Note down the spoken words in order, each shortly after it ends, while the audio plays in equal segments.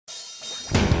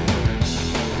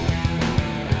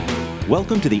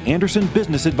Welcome to the Anderson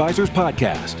Business Advisors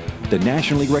Podcast, the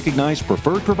nationally recognized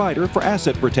preferred provider for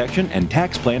asset protection and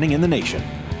tax planning in the nation.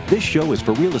 This show is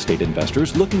for real estate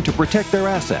investors looking to protect their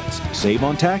assets, save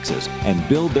on taxes, and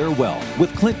build their wealth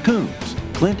with Clint Coons.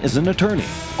 Clint is an attorney,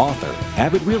 author,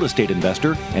 avid real estate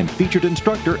investor, and featured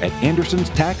instructor at Anderson's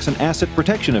tax and asset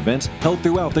protection events held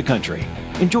throughout the country.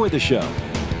 Enjoy the show.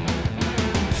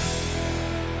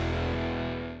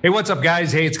 Hey, what's up,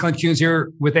 guys? Hey, it's Clint Coons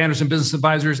here with Anderson Business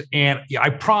Advisors. And I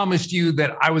promised you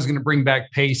that I was going to bring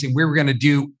back Pace, and we were going to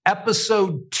do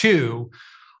episode 2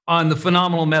 on the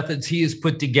phenomenal methods he has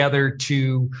put together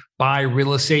to buy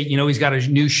real estate. You know, he's got a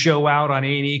new show out on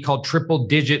A&E called Triple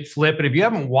Digit Flip. And if you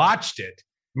haven't watched it,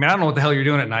 I mean, I don't know what the hell you're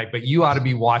doing at night, but you ought to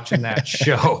be watching that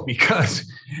show because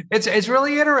it's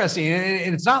really interesting.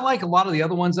 And it's not like a lot of the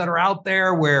other ones that are out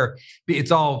there where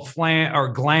it's all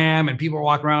glam and people are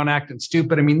walking around acting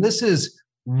stupid. I mean, this is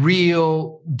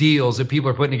real deals that people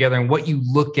are putting together and what you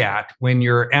look at when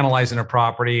you're analyzing a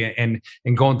property and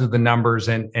going through the numbers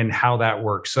and how that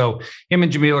works. So him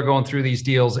and Jamil are going through these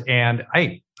deals, and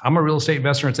I'm a real estate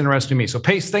investor. It's interesting to me. So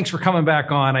Pace, thanks for coming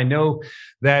back on. I know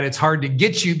that it's hard to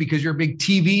get you because you're a big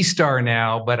TV star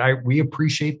now, but we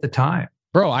appreciate the time.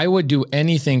 Bro, I would do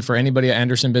anything for anybody at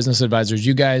Anderson Business Advisors.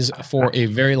 You guys, for a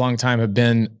very long time, have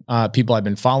been people I've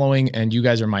been following, and you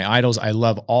guys are my idols. I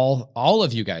love all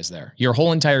of you guys there. Your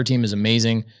whole entire team is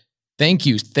amazing. Thank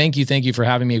you for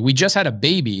having me. We just had a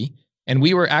baby, and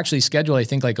we were actually scheduled, I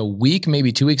think, like a week,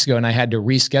 maybe 2 weeks ago, and I had to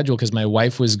reschedule because my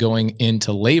wife was going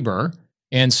into labor.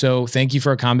 And so thank you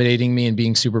for accommodating me and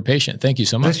being super patient. Thank you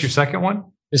so much. Is this your second one?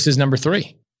 This is number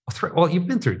 3. Well, you've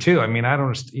been through 2. I mean, I don't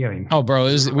understand. Oh,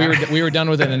 bro, we were done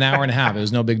within an hour and a half. It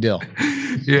was no big deal.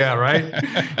 Yeah, right.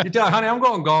 You tell, honey, I'm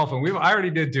going golfing. I already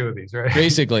did 2 of these, right?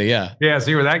 Basically, yeah. Yeah,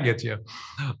 see where that gets you.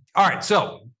 All right,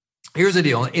 so here's the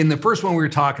deal. In the first one, we were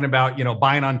talking about,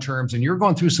 buying on terms, and you're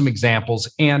going through some examples.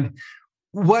 And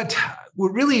what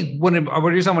reason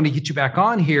I want to get you back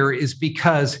on here is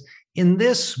because in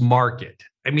this market,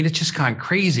 I mean, it's just gone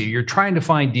crazy. You're trying to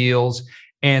find deals,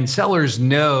 and sellers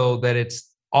know that it's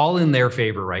all in their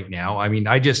favor right now. I mean,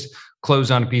 I just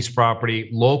closed on a piece of property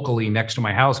locally next to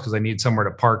my house because I need somewhere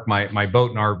to park my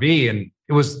boat and RV. And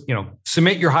it was,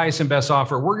 submit your highest and best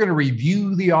offer. We're going to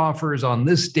review the offers on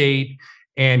this date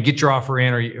and get your offer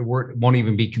in, or it won't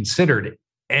even be considered.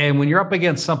 And when you're up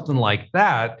against something like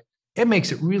that, it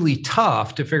makes it really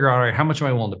tough to figure out, all right, how much am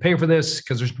I willing to pay for this?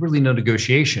 Because there's really no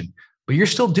negotiation, but you're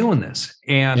still doing this.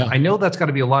 And yeah. I know that's got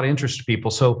to be a lot of interest to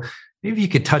people. So maybe you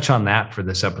could touch on that for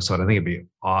this episode. I think it'd be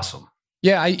awesome.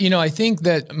 Yeah, I think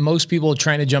that most people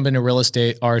trying to jump into real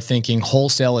estate are thinking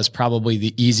wholesale is probably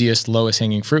the easiest, lowest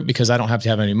hanging fruit because I don't have to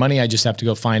have any money. I just have to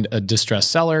go find a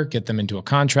distressed seller, get them into a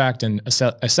contract, and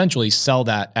essentially sell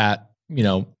that at,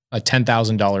 a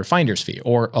 $10,000 finder's fee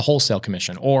or a wholesale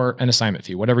commission or an assignment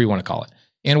fee, whatever you want to call it.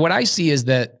 And what I see is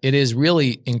that it is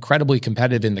really incredibly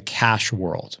competitive in the cash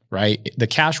world, right? The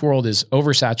cash world is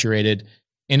oversaturated,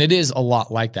 and it is a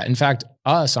lot like that. In fact,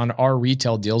 us on our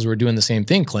retail deals, we're doing the same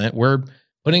thing, Clint. We're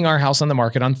putting our house on the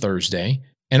market on Thursday,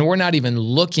 and we're not even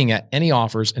looking at any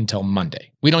offers until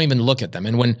Monday. We don't even look at them.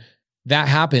 And when that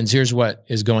happens, here's what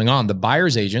is going on. The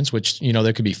buyer's agents, which,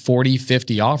 there could be 40,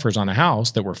 50 offers on a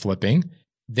house that we're flipping,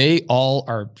 they all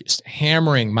are just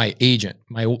hammering my agent.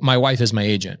 My wife is my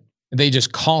agent. They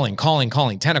just calling,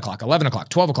 10 o'clock, 11 o'clock,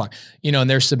 12 o'clock, and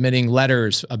they're submitting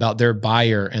letters about their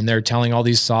buyer and they're telling all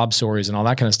these sob stories and all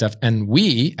that kind of stuff. And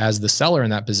we, as the seller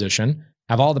in that position,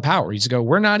 have all the power. You just go,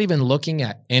 we're not even looking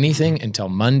at anything until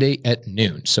Monday at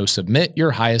noon. So submit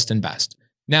your highest and best.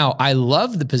 Now, I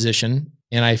love the position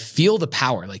and I feel the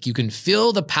power. Like you can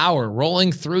feel the power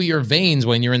rolling through your veins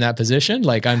when you're in that position.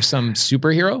 Like I'm some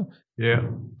superhero. Yeah.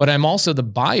 But I'm also the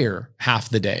buyer half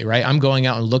the day, right? I'm going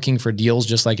out and looking for deals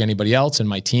just like anybody else. And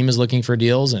my team is looking for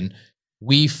deals. And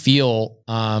we feel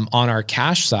on our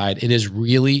cash side, it is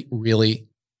really, really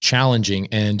challenging.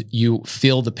 And you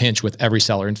feel the pinch with every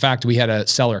seller. In fact, we had a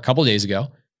seller a couple of days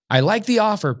ago. I like the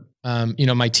offer.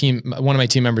 My team, one of my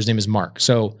team members' name is Mark.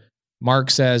 So Mark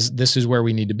says, this is where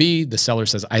we need to be. The seller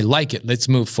says, I like it. Let's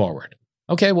move forward.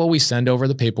 Okay, well, we send over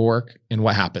the paperwork. And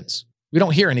what happens? We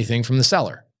don't hear anything from the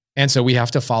seller. And so we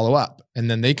have to follow up.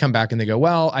 And then they come back and they go,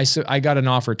 well, I got an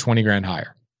offer $20,000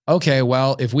 higher. Okay,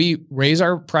 well, if we raise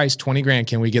our price $20,000,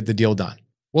 can we get the deal done?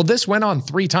 Well, this went on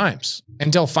 3 times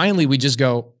until finally we just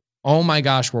go, oh my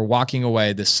gosh, we're walking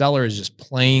away. The seller is just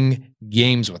playing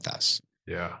games with us.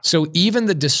 Yeah. So even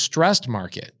the distressed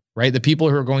market, right? The people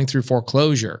who are going through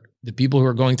foreclosure, the people who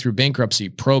are going through bankruptcy,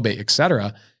 probate, et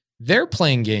cetera, they're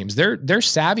playing games. They're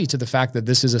savvy to the fact that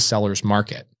this is a seller's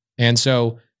market. And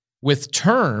so With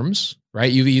terms,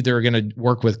 right? You either are going to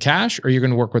work with cash or you're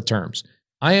going to work with terms.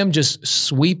 I am just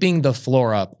sweeping the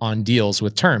floor up on deals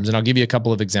with terms. And I'll give you a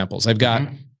couple of examples. I've got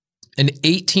an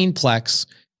 18-plex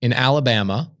in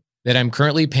Alabama that I'm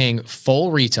currently paying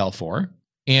full retail for.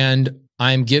 And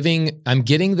I'm getting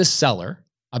the seller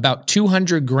about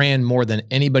 $200,000 more than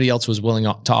anybody else was willing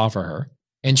to offer her.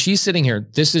 And she's sitting here.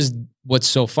 This is what's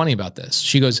so funny about this.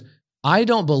 She goes, I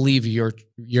don't believe you're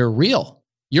real.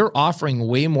 You're offering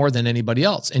way more than anybody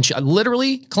else. And she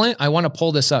literally, Clint, I want to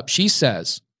pull this up. She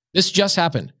says, this just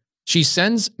happened. She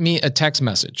sends me a text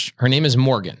message. Her name is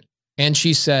Morgan. And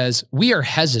she says, we are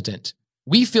hesitant.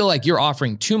 We feel like you're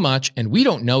offering too much and we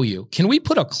don't know you. Can we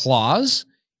put a clause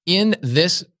in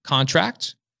this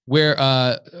contract where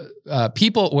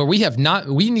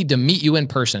we need to meet you in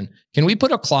person? Can we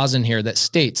put a clause in here that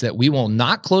states that we will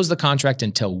not close the contract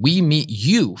until we meet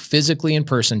you physically in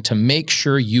person to make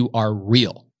sure you are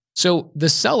real? So the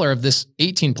seller of this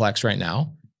 18-plex right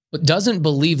now doesn't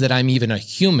believe that I'm even a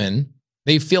human.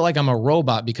 They feel like I'm a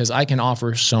robot because I can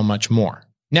offer so much more.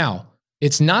 Now,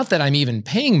 it's not that I'm even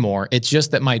paying more. It's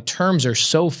just that my terms are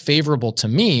so favorable to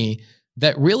me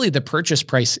that really the purchase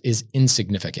price is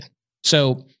insignificant.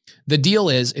 So the deal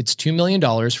is it's $2 million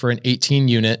for an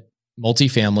 18-unit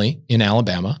multifamily in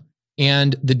Alabama.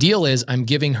 And the deal is I'm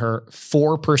giving her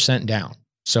 4% down.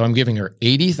 So I'm giving her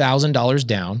 $80,000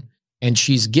 down, and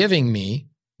she's giving me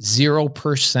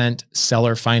 0%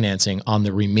 seller financing on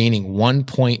the remaining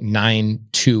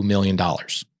 $1.92 million.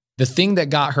 The thing that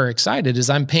got her excited is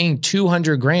I'm paying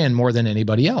 $200,000 more than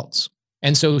anybody else.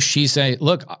 And so she say,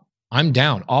 look, I'm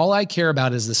down. All I care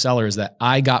about as the seller is that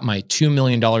I got my $2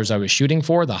 million I was shooting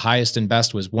for. The highest and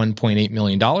best was $1.8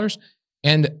 million.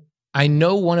 And I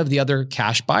know one of the other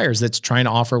cash buyers that's trying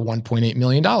to offer $1.8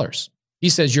 million. He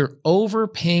says, you're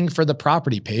overpaying for the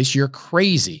property, Pace. You're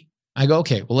crazy. I go,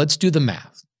 okay, well, let's do the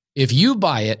math. If you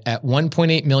buy it at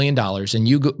 $1.8 million and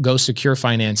you go secure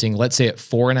financing, let's say at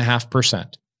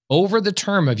 4.5%, over the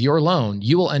term of your loan,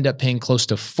 you will end up paying close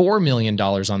to $4 million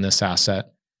on this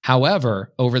asset.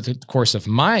 However, over the course of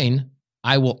mine,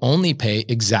 I will only pay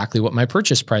exactly what my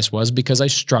purchase price was because I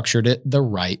structured it the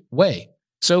right way.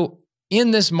 So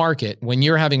in this market, when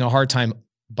you're having a hard time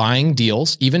buying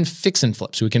deals, even fix and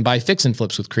flips, we can buy fix and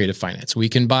flips with Creative Finance. We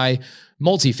can buy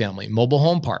multifamily, mobile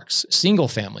home parks, single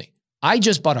family. I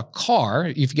just bought a car.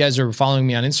 If you guys are following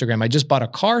me on Instagram, I just bought a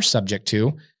car subject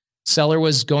to. Seller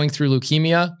was going through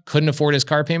leukemia, couldn't afford his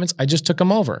car payments. I just took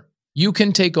him over. You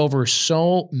can take over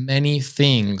so many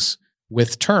things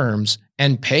with terms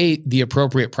and pay the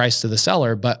appropriate price to the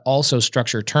seller, but also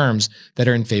structure terms that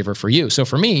are in favor for you. So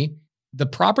for me, the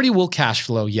property will cash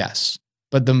flow, yes.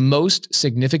 But the most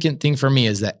significant thing for me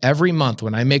is that every month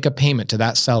when I make a payment to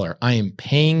that seller, I am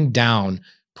paying down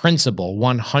principal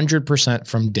 100%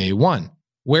 from day one.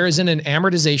 Whereas in an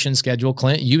amortization schedule,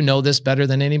 Clint, you know this better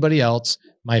than anybody else.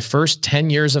 My first 10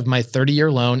 years of my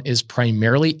 30-year loan is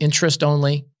primarily interest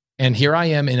only. And here I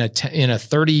am in a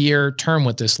 30-year term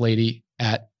with this lady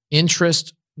at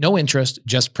interest, no interest,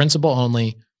 just principal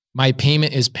only. My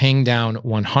payment is paying down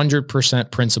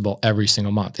 100% principal every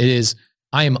single month.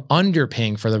 I am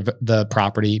underpaying for the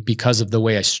property because of the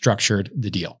way I structured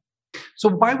the deal. So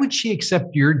why would she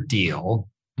accept your deal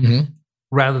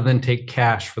rather than take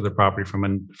cash for the property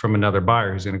from another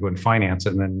buyer who's going to go and finance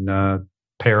it and then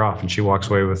pay her off, and she walks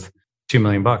away with $2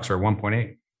 million or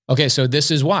 1.8? Okay, so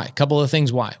this is why. A couple of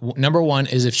things why. Number one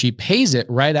is if she pays it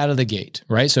right out of the gate,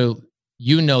 right? So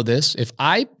you know this.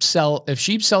 If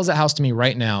she sells that house to me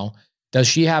right now, does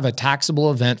she have a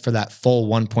taxable event for that full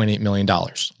 $1.8 million?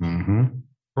 Mm-hmm.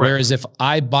 Whereas if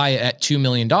I buy it at $2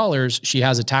 million, she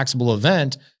has a taxable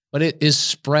event, but it is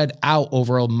spread out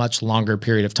over a much longer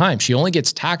period of time. She only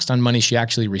gets taxed on money she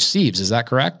actually receives. Is that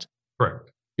correct?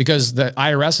 Correct. Because the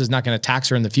IRS is not going to tax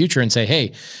her in the future and say,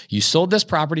 hey, you sold this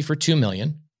property for $2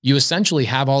 million. You essentially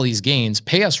have all these gains.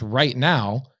 Pay us right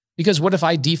now. Because what if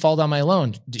I default on my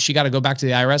loan? She got to go back to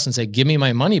the IRS and say, give me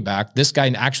my money back. This guy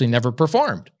actually never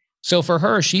performed. So for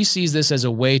her, she sees this as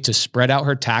a way to spread out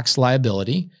her tax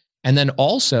liability. And then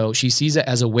also she sees it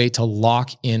as a way to lock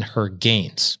in her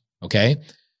gains. Okay.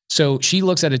 So she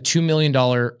looks at a $2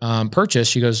 million purchase.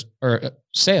 She goes, or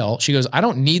sale. She goes, I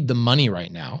don't need the money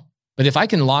right now, but if I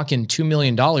can lock in $2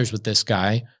 million with this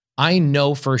guy, I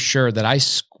know for sure that I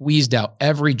squeezed out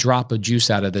every drop of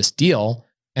juice out of this deal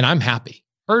and I'm happy.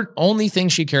 Her only thing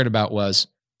she cared about was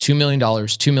 $2 million,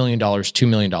 $2 million, $2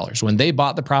 million. When they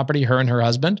bought the property, her and her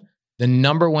husband, the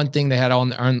number one thing they had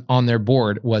on their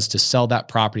board was to sell that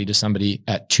property to somebody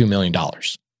at $2 million.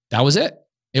 That was it.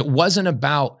 It wasn't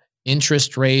about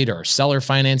interest rate or seller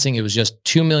financing. It was just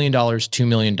 $2 million, $2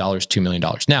 million, $2 million.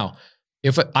 Now,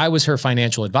 If I was her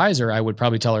financial advisor, I would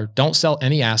probably tell her, don't sell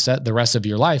any asset the rest of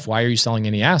your life. Why are you selling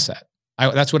any asset?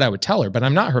 That's what I would tell her, but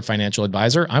I'm not her financial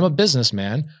advisor. I'm a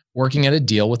businessman working at a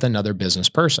deal with another business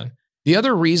person. The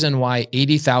other reason why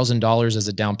 $80,000 as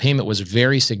a down payment was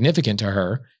very significant to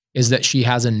her is that she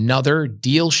has another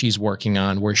deal she's working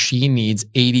on where she needs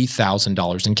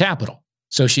 $80,000 in capital.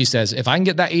 So she says, if I can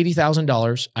get that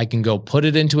 $80,000, I can go put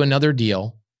it into another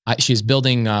deal. She's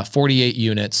building 48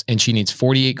 units and she needs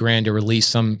 48 grand to release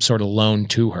some sort of loan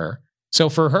to her. So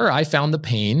for her, I found the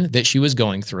pain that she was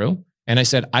going through. And I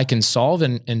said, I can solve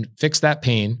and fix that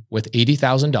pain with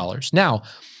 $80,000. Now,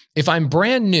 if I'm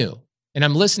brand new and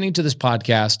I'm listening to this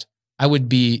podcast, I would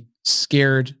be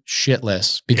scared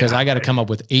shitless because I got to come up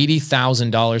with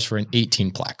 $80,000 for an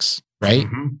 18-plex, right?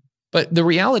 Mm-hmm. But the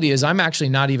reality is I'm actually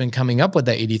not even coming up with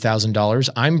that $80,000.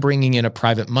 I'm bringing in a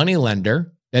private money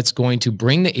lender that's going to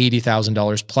bring the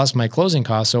 $80,000 plus my closing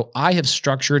costs. So I have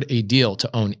structured a deal to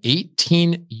own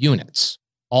 18 units,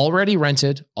 already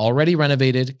rented, already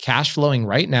renovated, cash flowing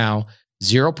right now,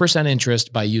 0%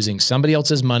 interest by using somebody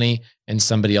else's money and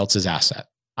somebody else's asset.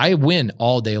 I win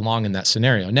all day long in that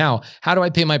scenario. Now, how do I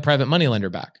pay my private money lender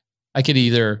back? I could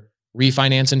either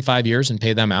refinance in 5 years and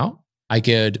pay them out. I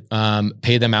could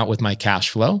pay them out with my cash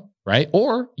flow, right?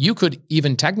 Or you could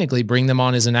even technically bring them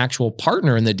on as an actual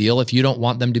partner in the deal if you don't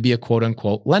want them to be a quote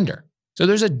unquote lender. So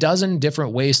there's a dozen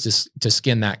different ways to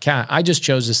skin that cat. I just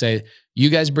chose to say, you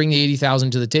guys bring the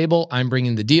 80,000 to the table. I'm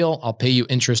bringing the deal. I'll pay you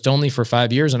interest only for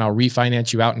 5 years and I'll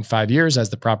refinance you out in 5 years as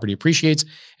the property appreciates.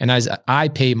 And as I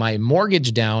pay my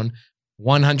mortgage down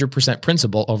 100%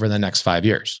 principal over the next 5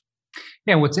 years.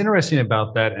 Yeah. What's interesting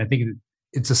about that, I think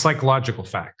it's a psychological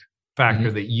factor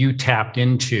that you tapped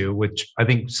into, which I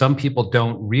think some people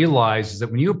don't realize, is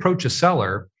that when you approach a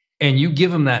seller and you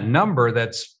give them that number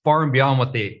that's far and beyond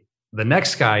what the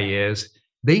next guy is,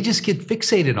 they just get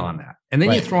fixated on that. And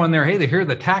then you throw in there, hey, here are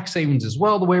the tax savings as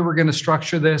well, the way we're going to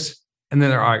structure this. And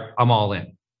then they're all right, I'm all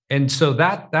in. And so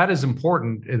that is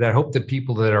important. And I hope that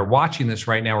people that are watching this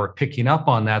right now are picking up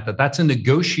on that's a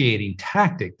negotiating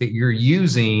tactic that you're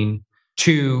using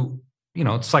to,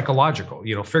 it's psychological,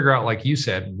 figure out, like you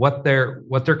said, what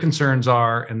their concerns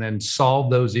are, and then solve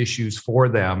those issues for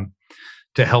them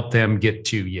to help them get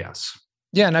to yes.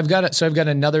 Yeah. And I've got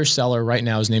another seller right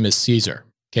now. His name is Caesar.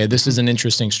 Okay. This is an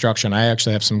interesting structure. And I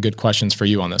actually have some good questions for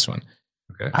you on this one.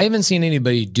 Okay. I haven't seen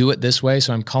anybody do it this way.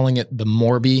 So I'm calling it the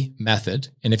Morby method.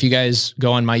 And if you guys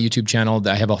go on my YouTube channel,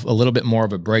 I have a little bit more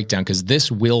of a breakdown because this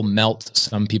will melt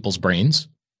some people's brains.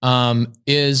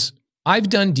 I've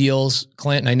done deals,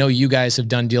 Clint, and I know you guys have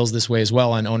done deals this way as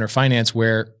well on owner finance,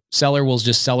 where seller will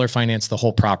just seller finance the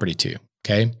whole property to you.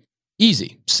 Okay.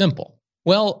 Easy, simple.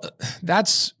 Well,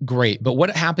 that's great. But what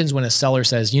happens when a seller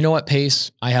says, you know what,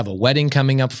 Pace, I have a wedding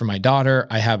coming up for my daughter.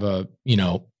 I have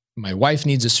my wife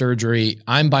needs a surgery.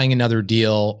 I'm buying another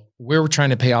deal. We're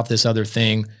trying to pay off this other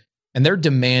thing. And they're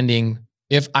demanding,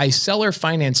 if I seller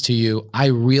finance to you, I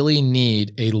really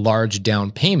need a large down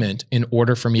payment in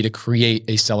order for me to create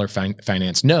a seller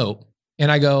finance note.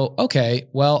 And I go, okay,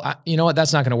 well, you know what?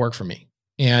 That's not going to work for me.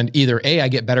 And either A, I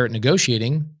get better at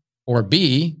negotiating, or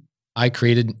B, I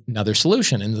created another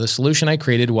solution. And the solution I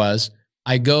created was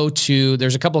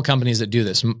there's a couple of companies that do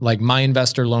this, like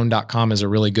myinvestorloan.com is a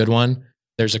really good one.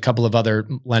 There's a couple of other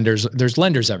lenders. There's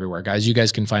lenders everywhere, guys. You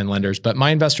guys can find lenders, but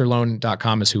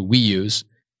myinvestorloan.com is who we use.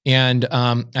 And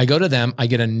I go to them, I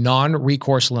get a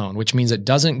non-recourse loan, which means it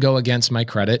doesn't go against my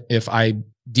credit. If I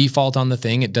default on the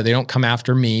thing, they don't come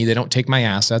after me. They don't take my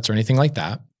assets or anything like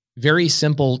that. Very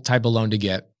simple type of loan to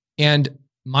get. And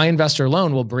My Investor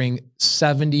Loan will bring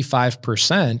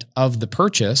 75% of the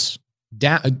purchase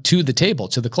to the table,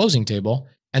 to the closing table.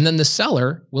 And then the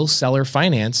seller will seller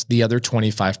finance the other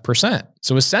 25%.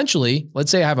 So essentially,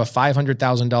 let's say I have a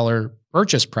 $500,000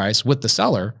 purchase price with the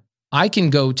seller. I can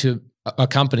go to a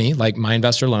company like My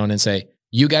Investor Loan and say,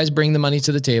 you guys bring the money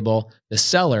to the table. The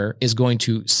seller is going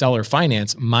to seller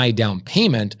finance my down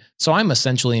payment. So I'm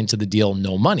essentially into the deal,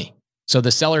 no money. So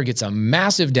the seller gets a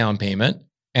massive down payment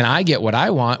and I get what I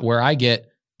want, where I get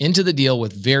into the deal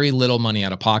with very little money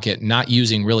out of pocket, not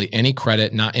using really any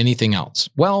credit, not anything else.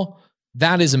 Well,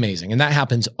 that is amazing. And that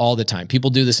happens all the time. People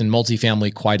do this in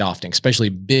multifamily quite often, especially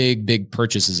big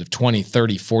purchases of $20,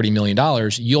 $30, $40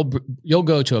 million. You'll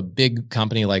go to a big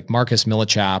company like Marcus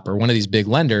Millichap or one of these big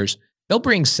lenders. They'll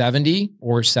bring 70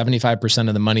 or 75%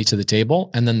 of the money to the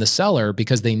table. And then the seller,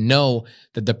 because they know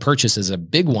that the purchase is a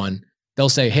big one, they'll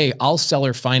say, hey, I'll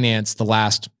seller finance the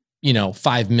last,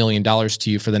 $5 million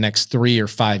to you for the next 3 or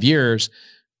 5 years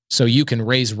so you can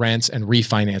raise rents and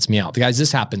refinance me out. Guys,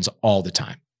 this happens all the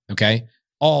time. Okay.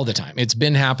 all the time. It's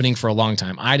been happening for a long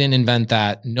time. I didn't invent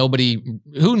that. Nobody,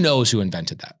 who knows who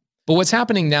invented that? But what's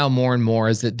happening now more and more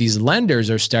is that these lenders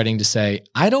are starting to say,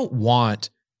 I don't want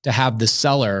to have the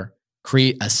seller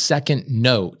create a second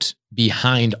note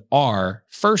behind our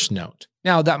first note.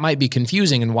 Now, that might be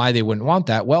confusing and why they wouldn't want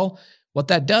that. Well, what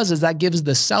that does is that gives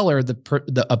the seller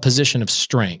a position of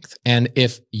strength. And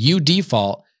if you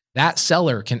default, that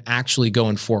seller can actually go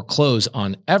and foreclose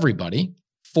on everybody,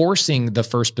 forcing the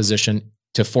first position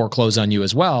to foreclose on you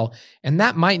as well. And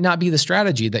that might not be the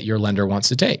strategy that your lender wants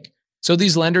to take. So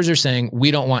these lenders are saying,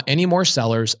 we don't want any more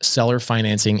sellers, seller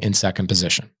financing in second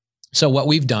position. So what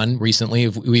we've done recently,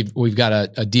 we've got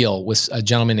a deal with a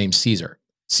gentleman named Caesar.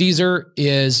 Caesar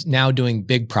is now doing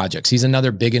big projects. He's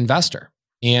another big investor.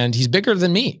 And he's bigger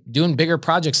than me, doing bigger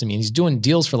projects than me. And he's doing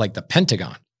deals for like the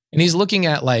Pentagon. And he's looking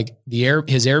at like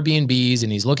his Airbnbs,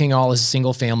 and he's looking at all his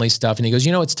single family stuff. And he goes,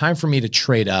 it's time for me to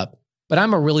trade up, but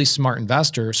I'm a really smart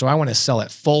investor. So I want to sell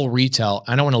at full retail.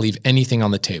 I don't want to leave anything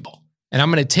on the table. And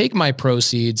I'm going to take my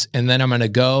proceeds and then I'm going to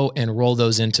go and roll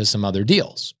those into some other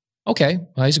deals. Okay.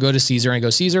 Well, I used to go to Caesar and I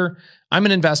go, Caesar, I'm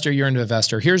an investor. You're an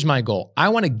investor. Here's my goal. I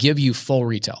want to give you full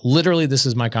retail. Literally, this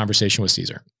is my conversation with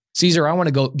Caesar. Caesar, I want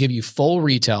to go give you full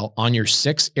retail on your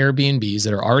 6 Airbnbs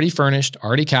that are already furnished,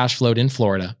 already cash flowed in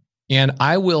Florida. And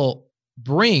I will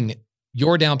bring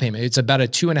your down payment. It's about a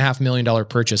 $2.5 million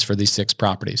purchase for these 6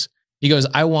 properties. He goes,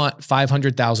 I want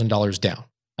 $500,000 down.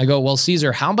 I go, well,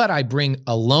 Caesar, how about I bring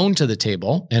a loan to the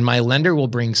table and my lender will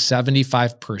bring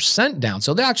 75% down.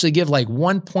 So they actually give like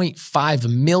 $1.5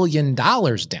 million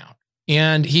down.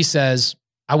 And he says,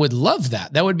 I would love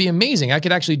that. That would be amazing. I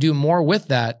could actually do more with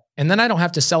that. And then I don't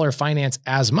have to seller finance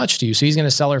as much to you. So he's going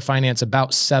to seller finance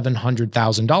about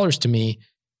 $700,000 to me.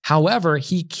 However,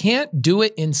 he can't do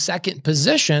it in second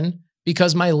position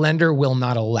because my lender will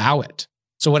not allow it.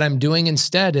 So what I'm doing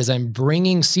instead is I'm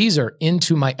bringing Caesar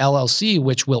into my LLC,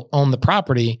 which will own the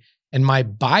property, and my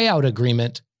buyout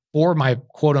agreement for my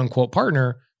quote unquote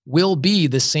partner will be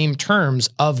the same terms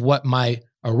of what my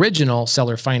original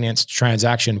seller finance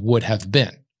transaction would have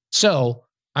been. So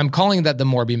I'm calling that the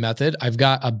Morby method. I've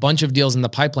got a bunch of deals in the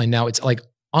pipeline now. It's like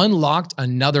unlocked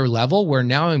another level where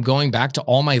now I'm going back to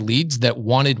all my leads that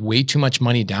wanted way too much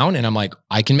money down. And I'm like,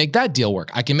 I can make that deal work.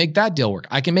 I can make that deal work.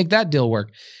 I can make that deal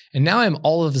work. And now I'm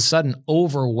all of a sudden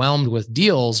overwhelmed with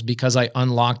deals because I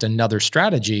unlocked another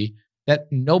strategy that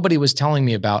nobody was telling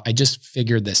me about. I just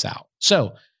figured this out.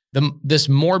 So this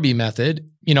Morby method,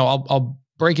 I'll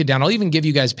break it down. I'll even give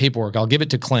you guys paperwork. I'll give it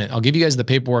to Clint. I'll give you guys the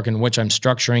paperwork in which I'm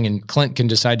structuring, and Clint can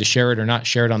decide to share it or not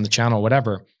share it on the channel,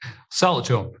 whatever. Sell it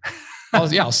to him.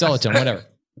 I'll sell it to him, whatever.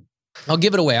 I'll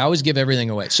give it away. I always give everything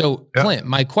away. So Clint,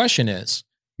 my question is,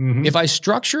 if I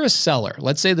structure a seller,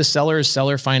 let's say the seller is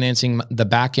seller financing the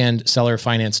back end seller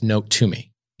finance note to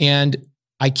me, and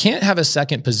I can't have a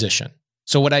second position.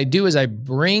 So what I do is I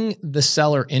bring the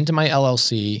seller into my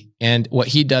LLC, and what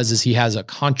he does is he has a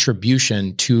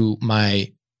contribution to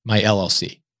my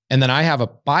LLC. And then I have a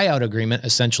buyout agreement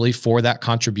essentially for that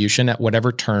contribution at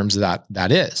whatever terms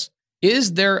that is.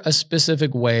 Is there a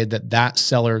specific way that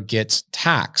seller gets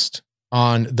taxed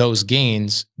on those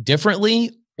gains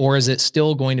differently? Or is it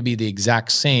still going to be the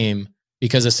exact same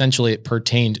because essentially it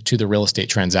pertained to the real estate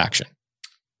transaction?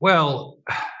 Well,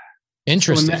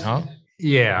 interesting, huh?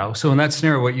 Yeah. So in that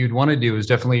scenario, what you'd want to do is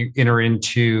definitely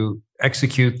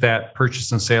execute that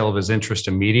purchase and sale of his interest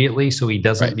immediately, so he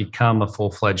doesn't become a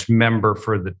full-fledged member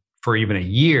for even a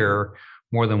year,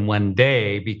 more than 1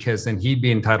 day, because then he'd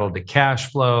be entitled to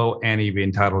cash flow and he'd be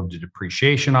entitled to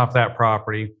depreciation off that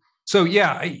property. So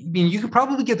yeah, I mean, you could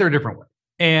probably get there a different way.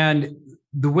 And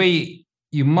the way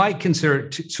you might consider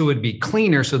it, so it'd be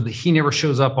cleaner so that he never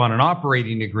shows up on an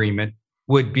operating agreement,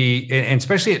 would be, and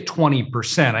especially at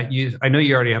 20%, I know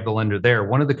you already have the lender there.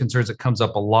 One of the concerns that comes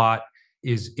up a lot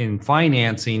is in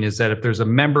financing is that if there's a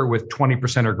member with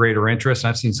 20% or greater interest, and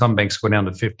I've seen some banks go down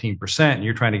to 15%, and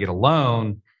you're trying to get a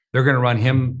loan, they're going to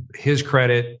run his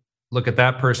credit, look at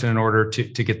that person in order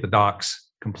to get the docs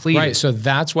completed. Right. So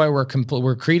that's why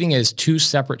we're creating it as 2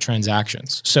 separate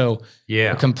transactions. So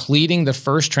we're completing the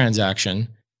first transaction,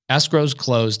 escrow's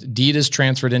closed, deed is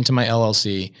transferred into my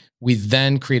LLC. We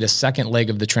then create a second leg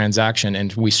of the transaction,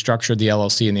 and we structured the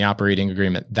LLC and the operating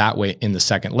agreement that way in the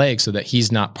second leg so that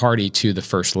he's not party to the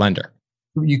first lender.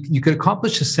 You could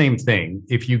accomplish the same thing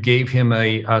if you gave him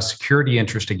a security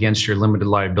interest against your limited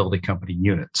liability company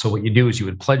unit. So what you do is you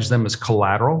would pledge them as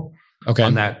collateral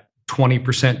on that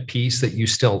 20% piece that you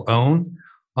still own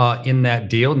in that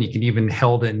deal. And you can even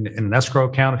held in an escrow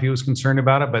account if he was concerned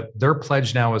about it, but they're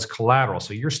pledged now as collateral.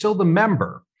 So you're still the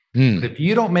member. But if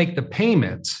you don't make the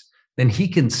payments, then he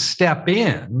can step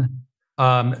in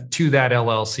to that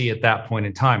LLC at that point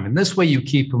in time. And this way you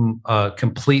keep them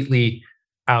completely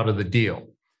out of the deal.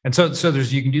 And so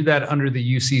you can do that under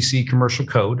the UCC commercial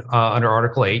code under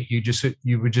Article 8.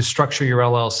 You would just structure your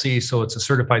LLC so it's a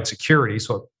certified security,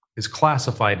 so it is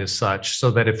classified as such, so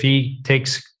that if he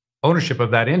takes ownership of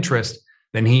that interest,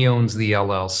 then he owns the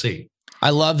LLC.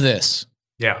 I love this.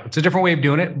 Yeah, it's a different way of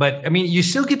doing it, but I mean, you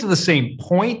still get to the same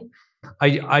point.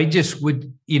 I just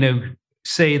would,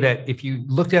 say that if you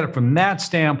looked at it from that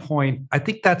standpoint, I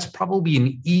think that's probably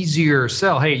an easier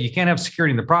sell. Hey, you can't have security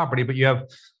in the property, but you have.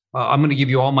 I'm going to give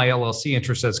you all my LLC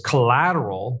interest as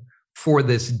collateral for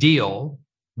this deal.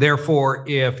 Therefore,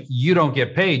 if you don't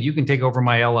get paid, you can take over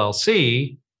my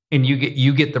LLC and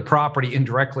you get the property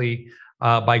indirectly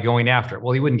by going after it.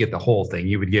 Well, you wouldn't get the whole thing.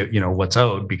 You would get, what's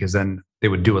owed, because then they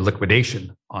would do a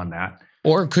liquidation on that.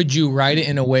 Or could you write it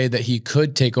in a way that he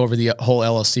could take over the whole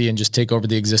LLC and just take over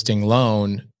the existing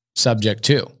loan subject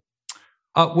to?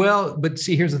 Well, but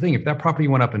see, here's the thing. If that property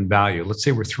went up in value, let's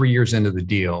say we're 3 years into the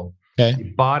deal. Okay.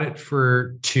 You bought it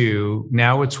for 2.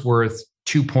 Now it's worth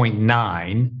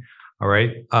 2.9. All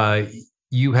right.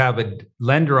 You have a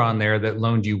lender on there that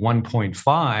loaned you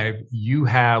 1.5. You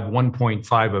have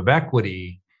 1.5 of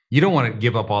equity. You don't want to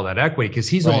give up all that equity because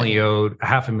he's only owed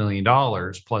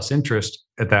 $500,000 plus interest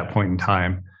at that point in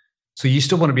time. So you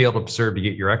still want to be able to serve to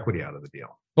get your equity out of the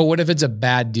deal. But what if it's a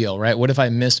bad deal, right? What if I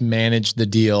mismanage the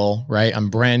deal, right? I'm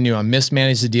brand new. I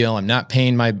mismanaged the deal. I'm not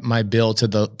paying my bill to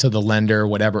the lender,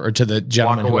 whatever, or to the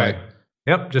gentleman walk away.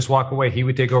 Yep, just walk away. He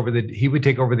would take over the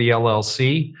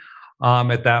LLC.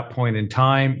 At that point in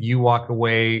time, you walk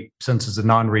away. Since it's a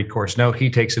non-recourse note, he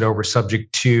takes it over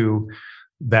subject to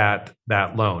that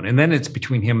loan. And then it's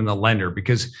between him and the lender,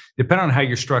 because depending on how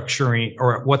you're structuring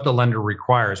or what the lender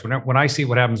requires, when I see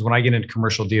what happens when I get into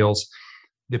commercial deals,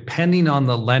 depending on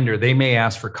the lender, they may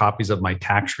ask for copies of my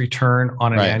tax return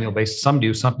on an annual basis. Some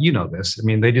do, some, this. I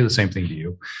mean, they do the same thing to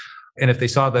you. And if they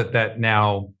saw that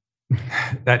now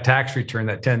that tax return,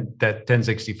 that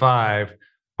 1065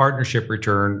 partnership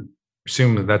return,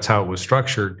 assume that that's how it was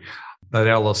structured, that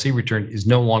LLC return is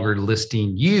no longer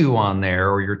listing you on there,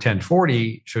 or your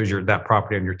 1040 shows that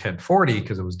property on your 1040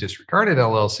 because it was disregarded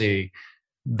LLC,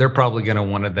 they're probably going to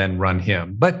want to then run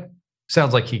him. But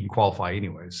sounds like he can qualify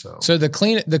anyway. So the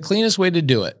cleanest way to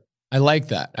do it. I like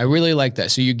that. I really like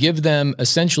that. So you give them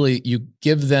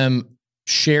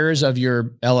shares of your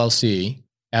LLC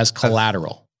as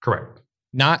collateral. Correct.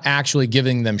 Not actually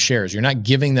giving them shares. You're not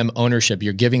giving them ownership.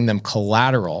 You're giving them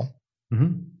collateral.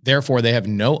 Mm-hmm. Therefore, they have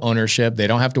no ownership. They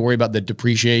don't have to worry about the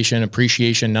depreciation,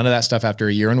 appreciation, none of that stuff after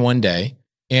a year and 1 day.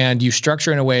 And you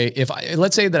structure in a way,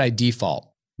 let's say that I default,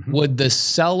 would the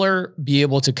seller be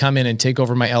able to come in and take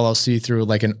over my LLC through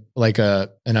like an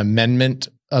amendment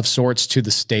of sorts to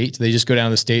the state? They just go down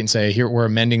to the state and say, here, we're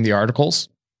amending the articles?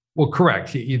 Well,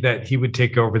 correct. That he would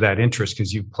take over that interest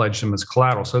because you pledged them as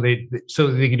collateral. So they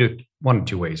could do it one of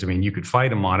two ways. I mean, you could fight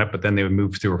them on it, but then they would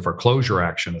move through a foreclosure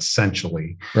action,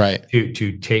 essentially, right,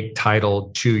 to take title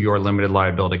to your limited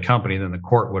liability company. Then the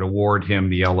court would award him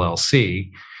the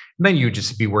LLC. And then you would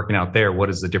just be working out there, what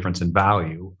is the difference in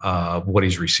value of what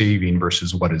he's receiving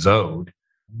versus what is owed.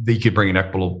 You could bring an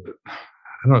equitable, I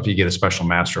don't know if you get a special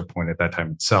master appointed at that time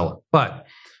and sell it, but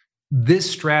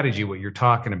this strategy, what you're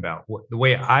talking about, the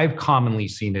way I've commonly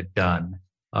seen it done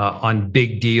on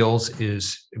big deals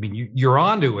is, I mean, you're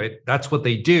onto it. That's what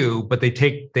they do, but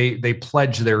they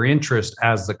pledge their interest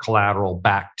as the collateral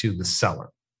back to the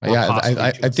seller. Yeah,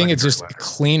 I think it's just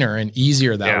cleaner and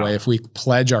easier that way if we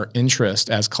pledge our interest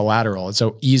as collateral. It's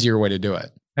an easier way to do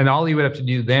it. And all you would have to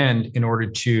do then in order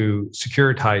to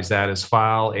securitize that is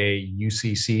file a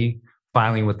UCC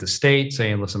filing with the state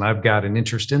saying, listen, I've got an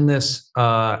interest in this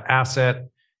asset.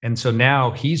 And so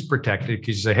now he's protected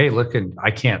because you say, hey, look,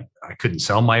 I couldn't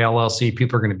sell my LLC.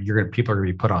 People are going to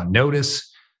be put on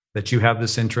notice that you have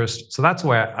this interest. So that's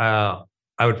why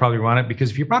I would probably run it,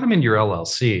 because if you brought him into your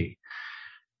LLC,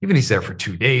 even if he's there for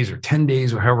 2 days or 10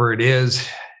 days, or however it is,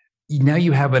 now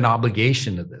you have an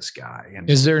obligation to this guy. And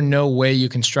is there no way you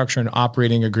can structure an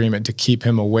operating agreement to keep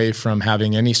him away from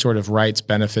having any sort of rights,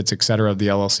 benefits, et cetera, of the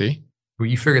LLC? Well,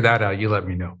 you figure that out, you let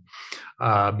me know.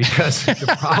 Because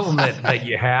the problem that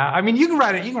you have, I mean, you can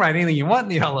write anything you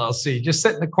want in the LLC. Just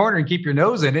sit in the corner and keep your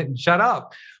nose in it and shut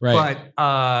up. Right.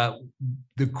 But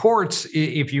the courts,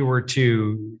 if you were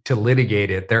to litigate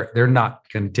it, they're not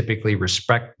going to typically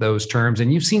respect those terms.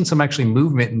 And you've seen some actually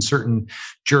movement in certain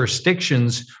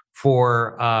jurisdictions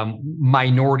for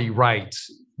minority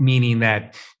rights, meaning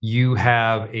that you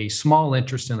have a small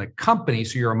interest in the company,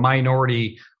 so you're a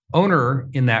minority owner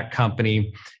in that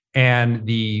company, and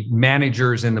the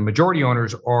managers and the majority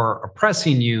owners are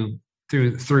oppressing you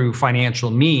through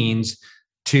financial means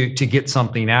to get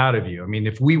something out of you. I mean,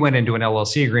 if we went into an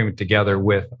LLC agreement together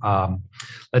with,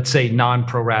 let's say,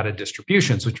 non-pro rata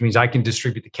distributions, which means I can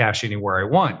distribute the cash anywhere I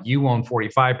want. You own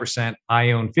 45%,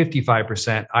 I own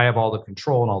 55%. I have all the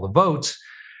control and all the votes.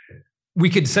 We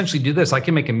could essentially do this. I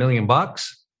can make $1 million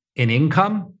in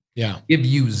income, give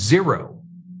you $0.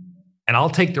 And I'll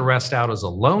take the rest out as a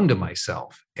loan to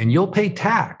myself, and you'll pay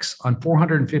tax on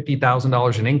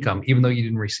 $450,000 in income, even though you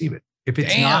didn't receive it. If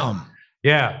it's not,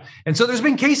 And so there's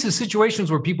been situations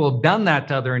where people have done that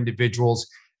to other individuals.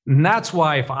 And that's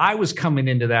why if I was coming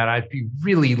into that, I'd be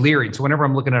really leery. So whenever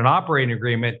I'm looking at an operating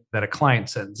agreement that a client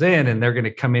sends in and they're going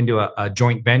to come into a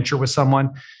joint venture with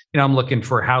someone, I'm looking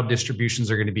for how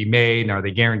distributions are going to be made and are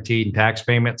they guaranteed in tax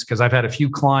payments? Because I've had a few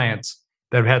clients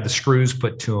that have had the screws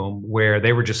put to them where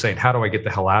they were just saying, how do I get the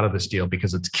hell out of this deal?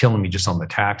 Because it's killing me just on the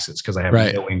taxes because I have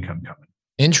no income coming.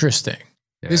 Interesting.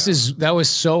 Yeah. That was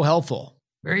so helpful.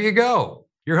 There you go.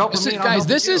 You're helping me. Guys,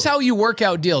 this is how you work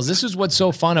out deals. This is what's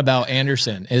so fun about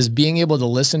Anderson is being able to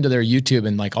listen to their YouTube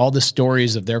and like all the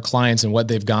stories of their clients and what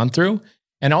they've gone through.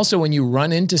 And also when you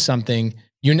run into something,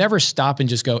 you never stop and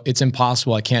just go, it's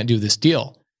impossible. I can't do this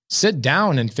deal. Sit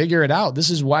down and figure it out. This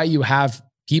is why you have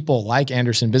people like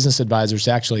Anderson Business Advisors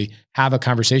to actually have a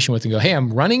conversation with and go, hey,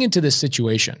 I'm running into this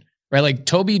situation, right? Like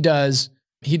Toby does,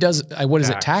 what is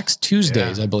it? Tax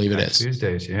Tuesdays, I believe it is.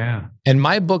 Tuesdays, yeah. And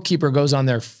my bookkeeper goes on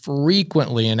there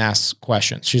frequently and asks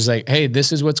questions. She's like, hey,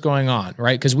 this is what's going on,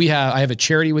 right? Because I have a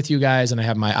charity with you guys and I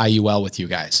have my IUL with you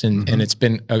guys. And it's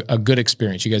been a good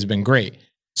experience. You guys have been great.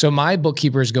 So my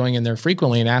bookkeeper is going in there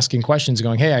frequently and asking questions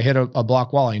going, hey, I hit a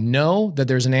block wall. I know that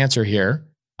there's an answer here.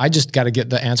 I just got to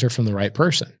get the answer from the right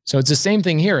person. So it's the same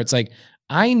thing here. It's like,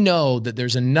 I know that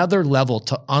there's another level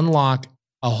to unlock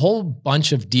a whole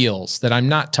bunch of deals that I'm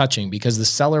not touching because the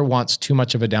seller wants too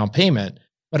much of a down payment,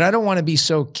 but I don't want to be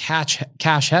so cash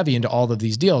heavy into all of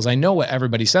these deals. I know what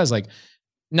everybody says, like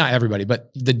not everybody, but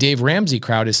the Dave Ramsey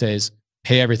crowd says,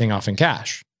 pay everything off in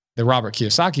cash. The Robert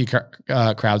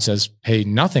Kiyosaki crowd says, pay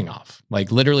nothing off.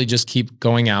 Like literally just keep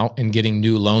going out and getting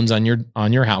new loans on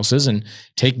your houses and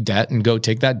take debt and go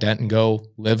take that debt and go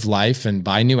live life and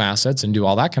buy new assets and do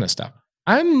all that kind of stuff.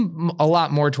 I'm a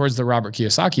lot more towards the Robert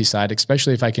Kiyosaki side,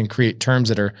 especially if I can create terms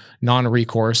that are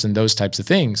non-recourse and those types of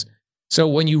things. So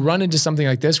when you run into something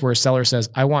like this where a seller says,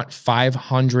 I want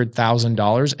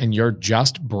 $500,000 and you're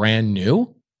just brand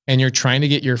new and you're trying to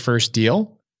get your first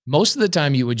deal, most of the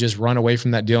time you would just run away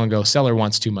from that deal and go, seller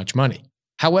wants too much money.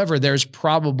 However, there's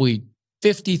probably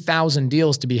 50,000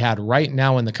 deals to be had right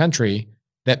now in the country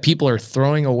that people are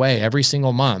throwing away every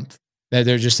single month that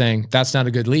they're just saying, that's not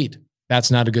a good lead. That's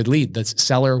not a good lead. The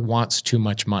seller wants too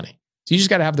much money. So you just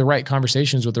got to have the right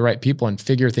conversations with the right people and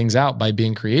figure things out by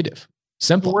being creative.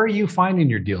 Simple. Where are you finding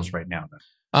your deals right now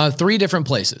then? 3 different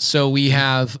places. So we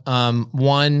have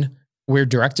one, we're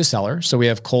direct to seller. So we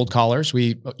have cold callers.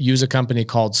 We use a company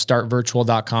called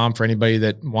startvirtual.com for anybody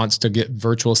that wants to get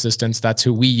virtual assistants. That's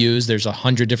who we use. There's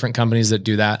 100 different companies that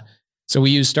do that. So we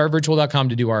use startvirtual.com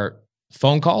to do our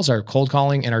phone calls, our cold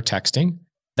calling, and our texting.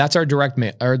 That's our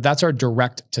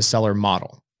direct to seller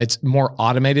model. It's more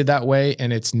automated that way,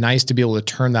 and it's nice to be able to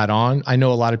turn that on. I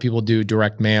know a lot of people do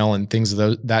direct mail and things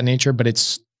of that nature, but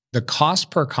it's the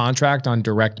cost per contract on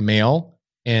direct mail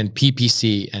and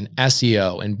PPC and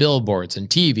SEO and billboards and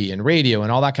TV and radio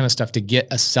and all that kind of stuff to get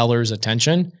a seller's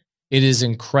attention. It is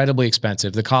incredibly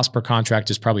expensive. The cost per contract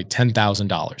is probably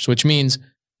 $10,000, which means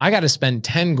I got to spend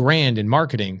 $10,000 in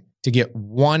marketing to get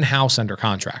one house under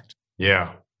contract.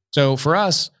 Yeah. So for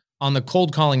us on the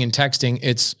cold calling and texting,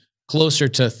 it's closer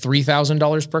to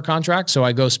 $3,000 per contract. So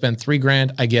I go spend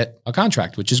 $3,000, I get a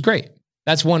contract, which is great.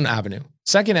 That's one avenue.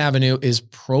 Second avenue is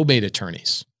probate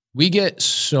attorneys. We get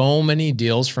so many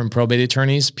deals from probate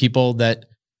attorneys, people that,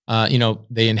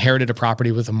 they inherited a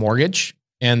property with a mortgage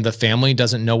and the family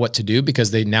doesn't know what to do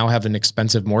because they now have an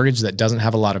expensive mortgage that doesn't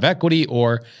have a lot of equity,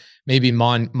 or maybe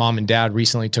mom and dad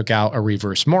recently took out a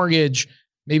reverse mortgage.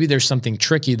 Maybe there's something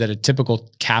tricky that a typical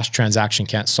cash transaction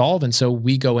can't solve. And so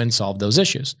we go and solve those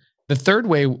issues. The third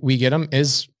way we get them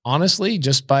is honestly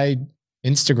just by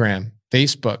Instagram,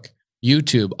 Facebook,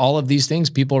 YouTube, all of these things.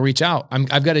 People reach out.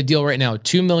 I've got a deal right now,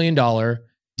 $2 million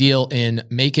deal in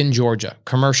Macon, Georgia,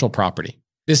 commercial property.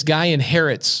 This guy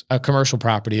inherits a commercial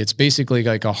property. It's basically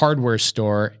like a hardware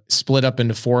store split up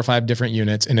into 4 or 5 different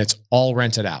units, and it's all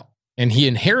rented out. And he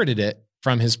inherited it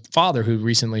from his father who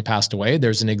recently passed away.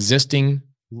 There's an existing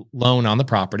loan on the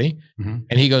property. Mm-hmm.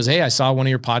 And he goes, hey, I saw one of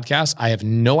your podcasts. I have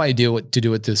no idea what to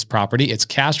do with this property. It's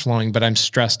cash flowing, but I'm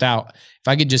stressed out. If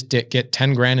I could just get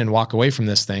 $10,000 and walk away from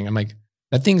this thing, I'm like,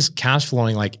 that thing's cash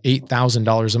flowing like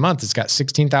 $8,000 a month. It's got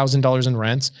 $16,000 in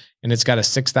rents, and it's got a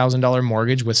 $6,000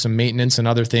 mortgage with some maintenance and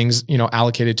other things,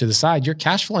 allocated to the side. You're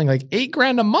cash flowing like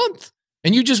 $8,000 a month,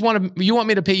 and you want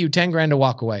me to pay you $10,000 to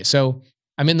walk away. So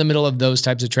I'm in the middle of those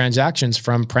types of transactions,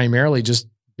 from primarily just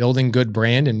building good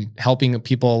brand and helping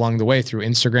people along the way through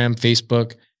Instagram,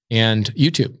 Facebook, and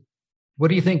YouTube. What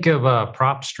do you think of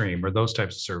PropStream or those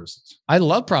types of services? I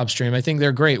love PropStream. I think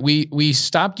they're great. We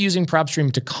stopped using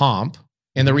PropStream to comp.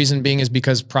 And the reason being is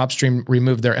because PropStream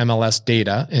removed their MLS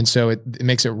data. And so it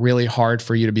makes it really hard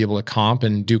for you to be able to comp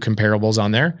and do comparables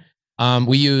on there.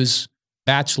 We use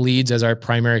batch leads as our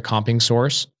primary comping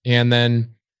source. And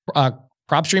then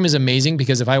PropStream is amazing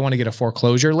because if I want to get a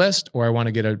foreclosure list, or I want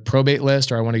to get a probate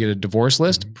list, or I want to get a divorce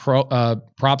list,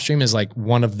 PropStream is like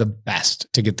one of the best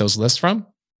to get those lists from.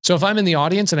 So if I'm in the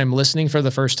audience and I'm listening for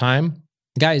the first time,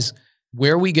 guys,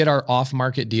 where we get our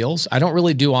off-market deals, I don't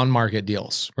really do on-market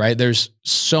deals, right? There's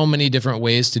so many different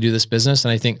ways to do this business.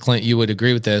 And I think, Clint, you would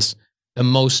agree with this. The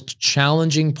most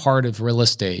challenging part of real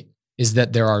estate is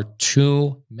that there are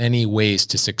too many ways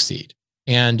to succeed.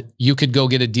 And you could go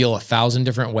get a deal 1,000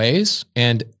 different ways.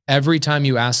 And every time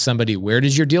you ask somebody, where do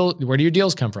your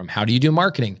deals come from? How do you do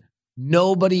marketing?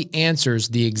 Nobody answers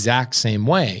the exact same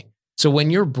way. So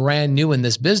when you're brand new in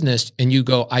this business and you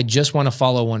go, I just want to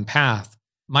follow one path,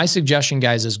 my suggestion,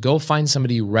 guys, is go find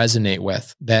somebody you resonate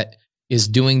with that is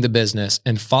doing the business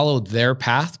and follow their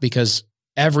path, because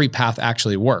every path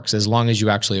actually works as long as you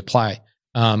actually apply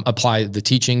the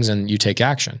teachings and you take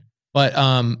action. But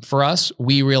for us,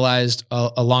 we realized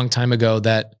a long time ago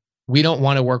that we don't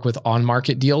want to work with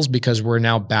on-market deals because we're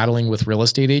now battling with real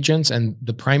estate agents. And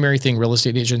the primary thing real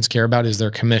estate agents care about is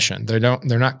their commission. They're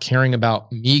not caring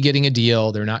about me getting a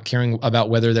deal. They're not caring about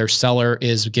whether their seller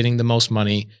is getting the most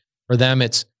money. For them,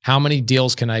 it's how many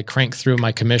deals can I crank through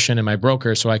my commission and my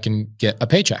broker so I can get a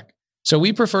paycheck. So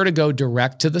we prefer to go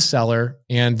direct to the seller.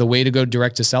 And the way to go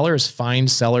direct to seller is find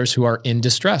sellers who are in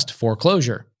distressed,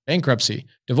 foreclosure, bankruptcy,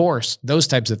 divorce, those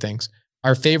types of things.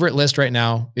 Our favorite list right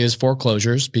now is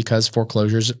foreclosures, because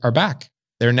foreclosures are back.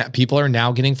 People are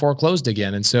now getting foreclosed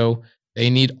again. And so they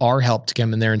need our help to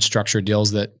come in there and structure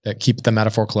deals that keep them out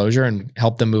of foreclosure and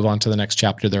help them move on to the next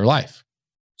chapter of their life.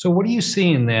 So what are you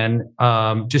seeing then,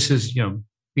 just as,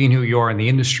 being who you are in the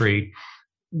industry,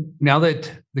 now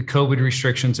that the COVID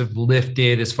restrictions have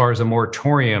lifted as far as the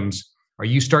moratoriums, are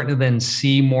you starting to then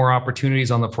see more opportunities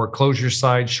on the foreclosure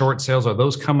side, short sales? Are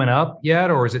those coming up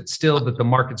yet? Or is it still that the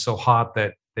market's so hot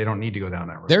that they don't need to go down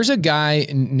that road? There's a guy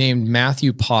named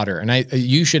Matthew Potter, and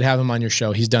you should have him on your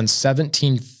show. He's done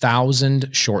 17,000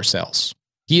 short sales.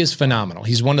 He is phenomenal.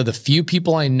 He's one of the few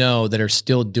people I know that are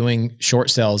still doing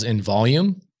short sales in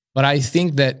volume. But I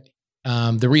think that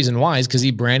the reason why is because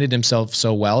he branded himself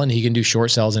so well, and he can do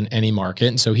short sales in any market.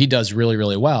 And so he does really,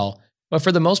 really well. But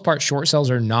for the most part, short sales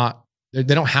they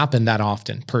don't happen that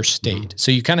often per state.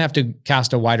 So you kind of have to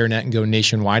cast a wider net and go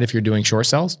nationwide if you're doing short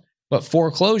sales. But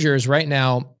foreclosures right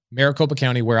now, Maricopa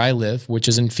County, where I live, which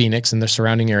is in Phoenix and the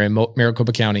surrounding area,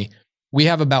 Maricopa County, we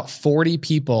have about 40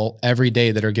 people every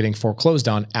day that are getting foreclosed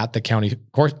on at the county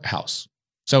courthouse.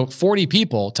 So 40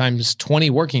 people times 20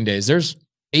 working days, there's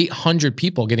 800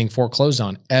 people getting foreclosed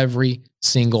on every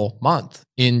single month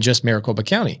in just Maricopa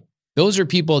County. Those are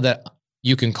people that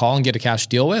you can call and get a cash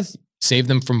deal with, save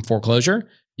them from foreclosure.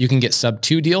 You can get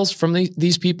sub-2 deals from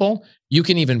these people. You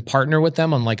can even partner with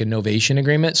them on like a novation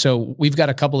agreement. So we've got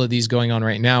a couple of these going on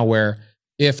right now where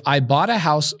if I bought a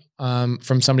house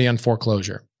from somebody on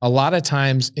foreclosure, a lot of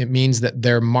times it means that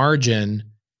their margin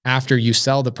after you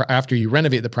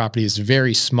renovate the property is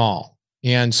very small.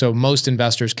 And so most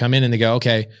investors come in and they go,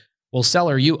 okay, well,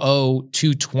 seller, you owe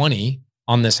 $220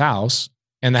 on this house,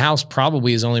 and the house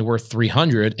probably is only worth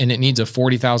 $300 and it needs a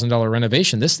 $40,000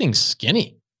 renovation. This thing's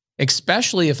skinny,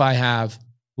 especially if I have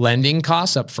lending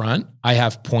costs up front. I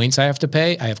have points I have to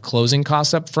pay. I have closing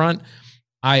costs up front.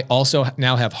 I also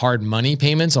now have hard money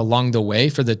payments along the way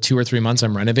for the 2 or 3 months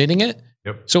I'm renovating it.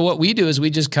 Yep. So what we do is we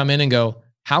just come in and go,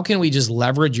 how can we just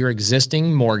leverage your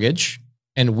existing mortgage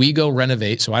and we go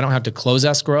renovate? So I don't have to close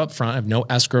escrow up front. I have no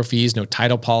escrow fees, no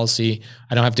title policy.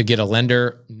 I don't have to get a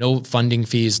lender, no funding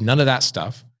fees, none of that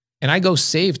stuff. And I go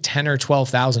save $10,000 or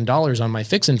 $12,000 on my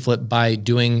fix and flip by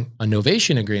doing a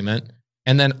novation agreement.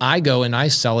 And then I go and I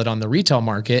sell it on the retail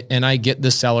market and I get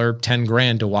the seller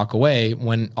 $10,000 to walk away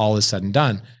when all is said and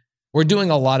done. We're doing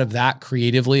a lot of that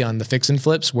creatively on the fix and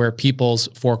flips where people's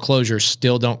foreclosures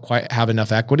still don't quite have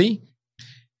enough equity.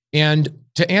 And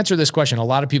to answer this question, a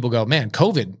lot of people go, man,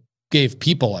 COVID gave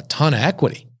people a ton of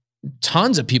equity.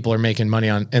 tons of people are making money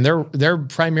on, and they're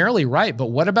primarily right.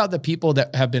 But what about the people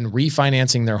that have been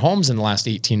refinancing their homes in the last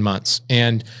 18 months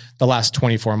and the last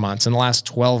 24 months and the last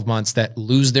 12 months that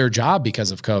lose their job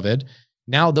because of COVID?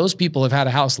 Now those people have had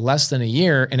a house less than a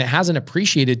year and it hasn't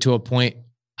appreciated to a point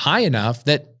high enough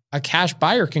that a cash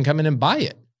buyer can come in and buy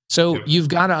it. So you've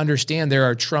got to understand there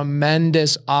are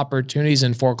tremendous opportunities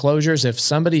in foreclosures. If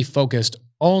somebody focused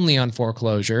only on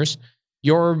foreclosures,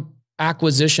 your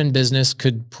acquisition business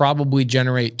could probably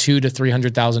generate $200,000 to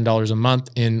 $300,000 a month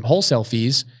in wholesale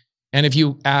fees. And if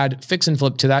you add fix and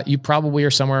flip to that, you probably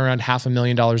are somewhere around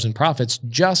 $500,000 in profits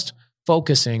just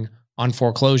focusing on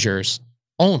foreclosures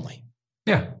only.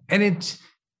 Yeah. And it's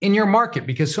in your market,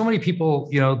 because so many people,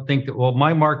 think that, well,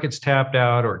 my market's tapped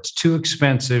out or it's too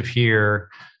expensive here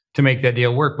to make that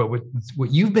deal work. But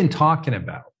what you've been talking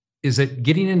about is that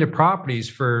getting into properties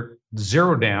for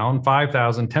zero down,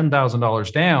 $5,000,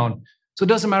 $10,000 down. So it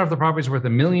doesn't matter if the property's worth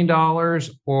 $1 million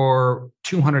or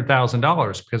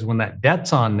 $200,000, because when that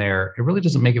debt's on there, it really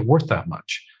doesn't make it worth that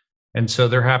much. And so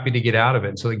they're happy to get out of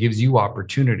it. So it gives you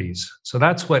opportunities. So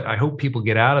that's what I hope people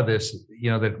get out of this,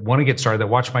 that want to get started, that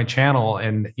watch my channel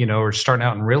and, are starting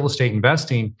out in real estate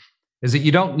investing, is that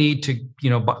you don't need to,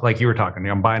 like you were talking,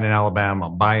 I'm buying in Alabama,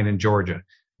 I'm buying in Georgia.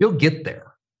 You'll get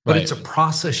there, but It's a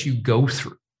process you go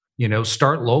through.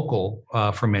 Start local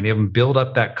for many of them, build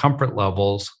up that comfort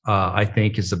levels, I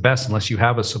think is the best, unless you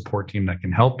have a support team that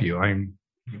can help you.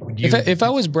 If I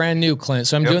was brand new, Clint,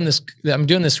 so I'm doing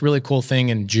this really cool thing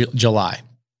in July.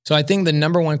 So I think the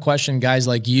number one question guys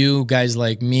like you, guys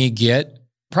like me get,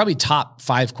 probably top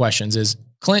 5 questions is,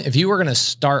 Clint, if you were going to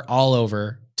start all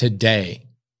over today,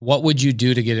 what would you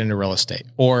do to get into real estate?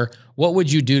 Or what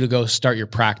would you do to go start your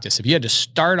practice? If you had to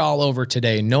start all over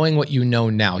today, knowing what you know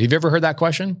now. Have you ever heard that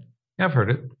question? Yeah, I've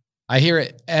heard it. I hear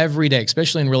it every day,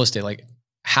 especially in real estate. Like,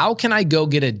 how can I go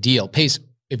get a deal? Pace,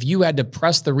 if you had to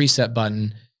press the reset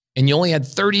button and you only had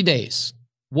 30 days,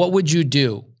 what would you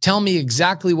do? Tell me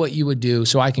exactly what you would do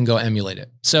so I can go emulate it.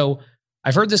 So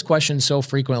I've heard this question so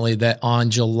frequently that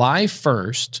on July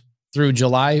 1st through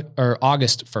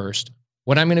August 1st,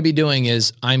 what I'm going to be doing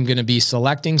is I'm going to be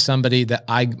selecting somebody that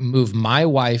I move my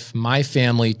wife, my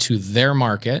family to their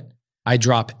market. I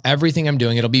drop everything I'm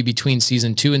doing. It'll be between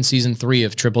season 2 and season 3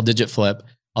 of Triple Digit Flip.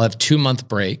 I'll have 2-month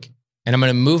break and I'm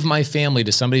going to move my family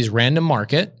to somebody's random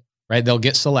market, right? They'll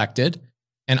get selected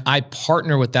and I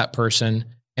partner with that person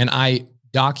and I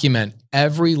document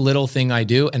every little thing I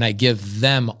do and I give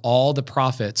them all the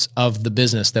profits of the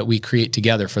business that we create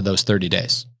together for those 30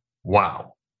 days.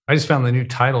 Wow. I just found the new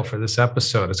title for this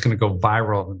episode. It's going to go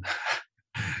viral.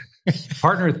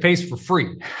 Partner with Pace for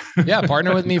free. Yeah,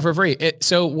 partner with me for free.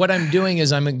 So what I'm doing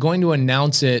is I'm going to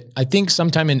announce it, I think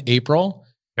sometime in April.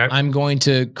 Okay. I'm going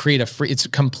to create it's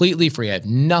completely free. I have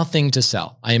nothing to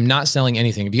sell. I am not selling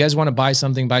anything. If you guys want to buy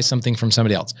something from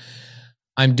somebody else.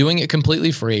 I'm doing it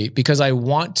completely free because I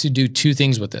want to do 2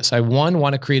 things with this. I want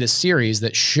to create a series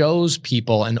that shows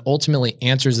people and ultimately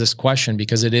answers this question,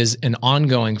 because it is an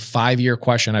ongoing 5-year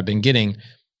question I've been getting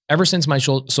ever since my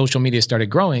social media started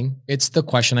growing. It's the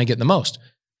question I get the most.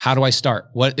 How do I start?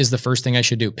 What is the first thing I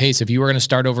should do? Pace, if you were going to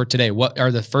start over today, what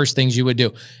are the first things you would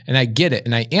do? And I get it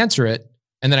and I answer it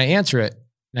and then I answer it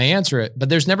and I answer it. But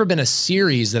there's never been a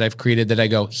series that I've created that I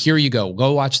go, here you go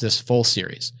watch this full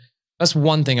series. That's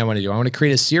one thing I want to do. I want to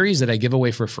create a series that I give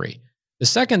away for free. The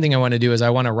second thing I want to do is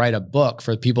I want to write a book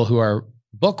for people who are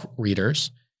book readers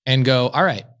and go, all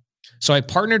right, so I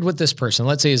partnered with this person.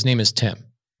 Let's say his name is Tim.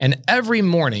 And every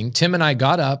morning, Tim and I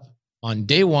got up on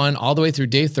day 1 all the way through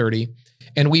day 30,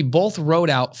 and we both wrote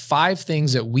out 5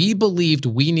 things that we believed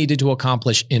we needed to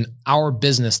accomplish in our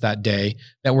business that day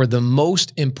that were the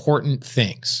most important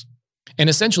things. And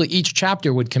essentially each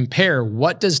chapter would compare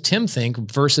what does Tim think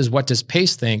versus what does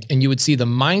Pace think. And you would see the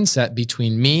mindset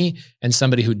between me and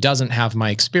somebody who doesn't have my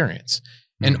experience.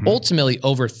 And ultimately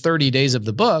over 30 days of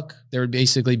the book, there would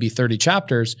basically be 30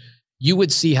 chapters. You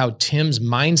would see how Tim's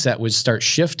mindset would start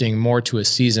shifting more to a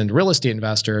seasoned real estate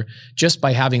investor just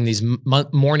by having these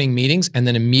morning meetings and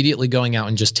then immediately going out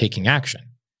and just taking action.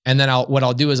 And then what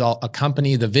I'll do is I'll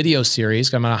accompany the video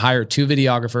series. I'm going to hire 2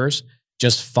 videographers,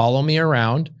 just follow me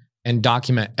around and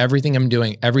document everything I'm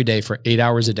doing every day for 8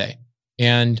 hours a day.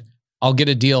 And I'll get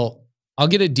a deal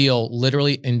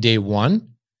literally in day 1.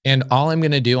 And all I'm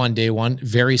going to do on day 1,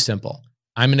 very simple.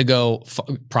 I'm going to go,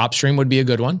 PropStream would be a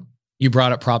good one. You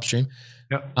brought up PropStream.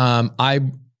 Yep.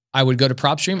 I would go to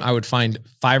PropStream. I would find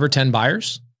 5 or 10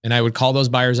 buyers and I would call those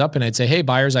buyers up and I'd say, hey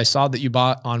buyers, I saw that you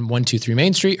bought on 123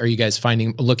 Main Street. Are you guys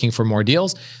looking for more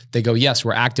deals? They go, yes,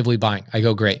 we're actively buying. I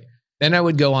go, great. Then I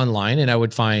would go online and I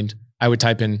would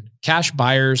type in cash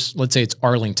buyers. Let's say it's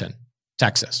Arlington,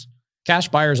 Texas. cash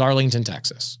buyers, Arlington,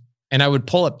 Texas. And I would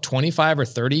pull up 25 or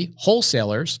 30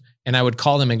 wholesalers and I would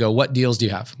call them and go, what deals do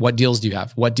you have? What deals do you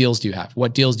have? What deals do you have?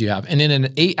 What deals do you have? And in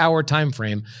an 8-hour time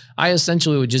frame, I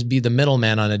essentially would just be the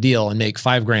middleman on a deal and make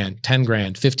 $5,000,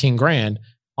 $10,000, $15,000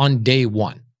 on day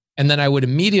one. And then I would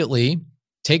immediately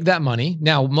take that money.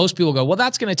 Now, most people go, well,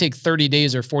 that's going to take 30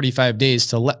 days or 45 days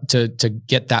to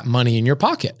get that money in your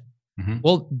pocket. Mm-hmm.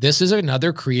 Well, this is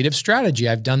another creative strategy.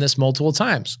 I've done this multiple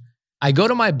times. I go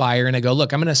to my buyer and I go,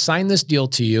 look, I'm going to sign this deal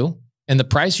to you. And the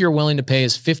price you're willing to pay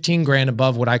is $15,000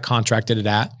 above what I contracted it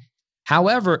at.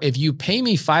 However, if you pay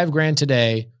me $5,000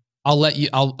 today,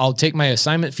 I'll take my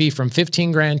assignment fee from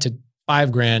 $15,000 to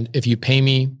 $5,000 if you pay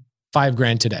me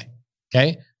 $5,000 today.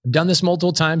 Okay. I've done this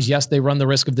multiple times. Yes, they run the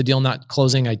risk of the deal not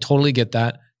closing. I totally get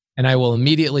that. And I will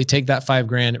immediately take that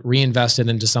 $5,000, reinvest it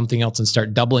into something else and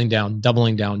start doubling down.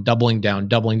 And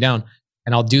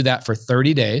I'll do that for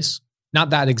 30 days.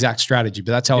 Not that exact strategy,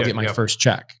 but that's how I'll get my first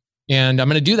check. And I'm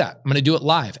going to do that. I'm going to do it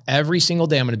live every single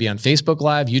day. I'm going to be on Facebook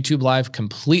Live, YouTube Live,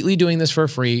 completely doing this for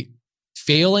free,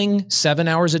 failing 7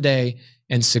 hours a day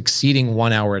and succeeding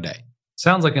 1 hour a day.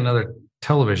 Sounds like another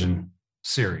television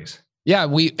series. Yeah,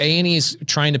 A&E is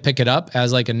trying to pick it up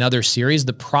as like another series.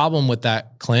 The problem with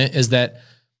that, Clint, is that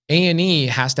A&E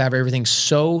has to have everything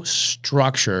so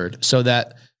structured so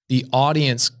that the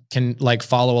audience can like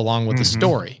follow along with the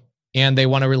story. And they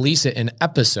want to release it in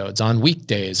episodes on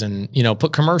weekdays and,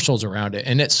 put commercials around it.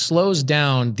 And it slows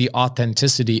down the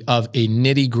authenticity of a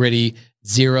nitty-gritty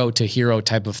 0 to hero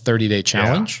type of 30-day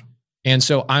challenge. Yeah. And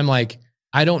so I'm like,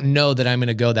 I don't know that I'm going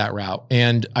to go that route.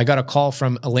 And I got a call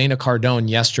from Elena Cardone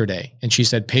yesterday. And she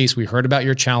said, Pace, we heard about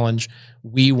your challenge.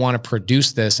 We want to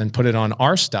produce this and put it on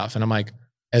our stuff. And I'm like,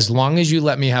 as long as you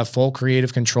let me have full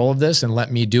creative control of this and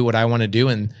let me do what I want to do,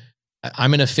 and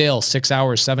I'm going to fail 6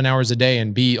 hours, 7 hours a day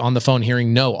and be on the phone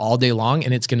hearing no all day long.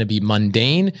 And it's going to be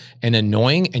mundane and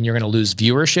annoying. And you're going to lose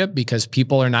viewership because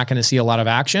people are not going to see a lot of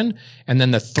action. And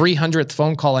then the 300th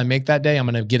phone call I make that day, I'm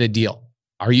going to get a deal.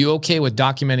 Are you okay with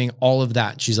documenting all of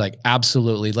that? She's like,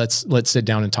 absolutely. Let's sit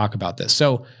down and talk about this.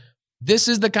 So this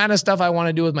is the kind of stuff I want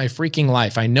to do with my freaking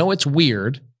life. I know it's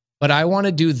weird, but I want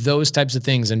to do those types of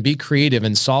things and be creative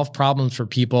and solve problems for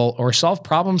people or solve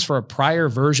problems for a prior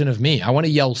version of me. I want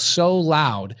to yell so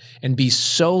loud and be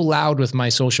so loud with my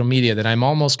social media that I'm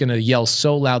almost going to yell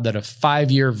so loud that a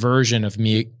 5-year version of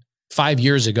me 5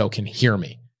 years ago can hear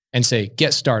me and say,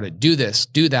 get started, do this,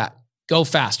 do that, go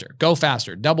faster,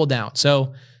 double down.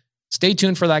 So stay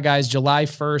tuned for that, guys. July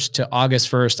 1st to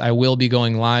August 1st, I will be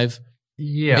going live.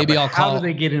 Yeah, maybe I'll call. How do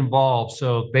they get involved?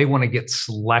 So if they want to get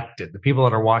selected, the people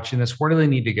that are watching this, where do they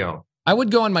need to go? I would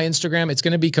go on my Instagram. It's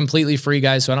going to be completely free,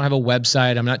 guys. So I don't have a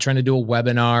website. I'm not trying to do a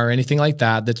webinar or anything like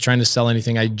that that's trying to sell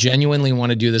anything. I genuinely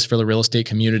want to do this for the real estate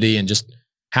community and just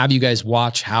have you guys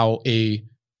watch how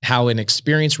an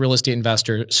experienced real estate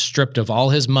investor stripped of all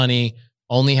his money,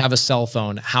 only have a cell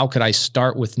phone. How could I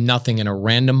start with nothing in a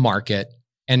random market?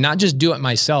 And not just do it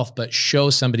myself, but show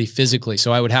somebody physically.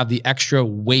 So I would have the extra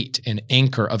weight and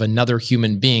anchor of another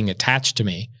human being attached to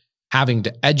me, having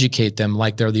to educate them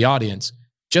like they're the audience.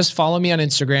 Just follow me on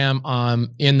Instagram.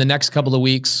 In the next couple of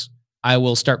weeks, I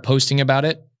will start posting about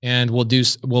it, and we're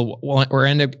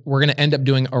going to end up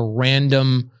doing a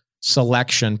random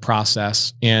selection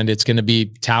process, and it's going to be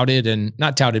touted and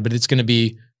not touted, but it's going to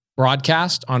be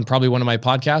broadcast on probably one of my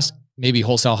podcasts. Maybe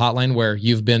Wholesale Hotline, where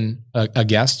you've been a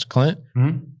guest, Clint,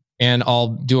 and I'll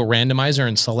do a randomizer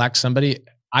and select somebody.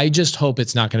 I just hope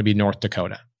it's not going to be North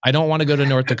Dakota. I don't want to go to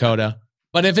North Dakota,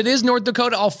 but if it is North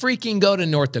Dakota, I'll freaking go to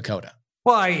North Dakota.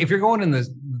 Well, if you're going in the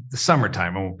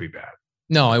summertime, it won't be bad.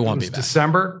 No, it won't be bad.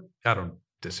 December, I don't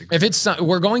disagree. If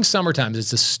we're going summertime,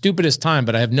 it's the stupidest time,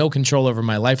 but I have no control over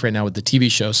my life right now with the TV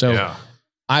show. So yeah.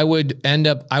 I would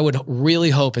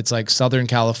really hope it's like Southern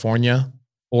California,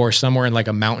 or somewhere in like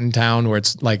a mountain town where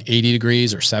it's like 80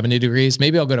 degrees or 70 degrees.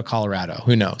 Maybe I'll go to Colorado.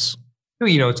 Who knows?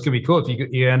 It's going to be cool if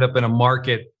you end up in a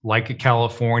market like a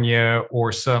California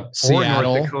or Seattle, or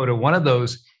North Dakota, one of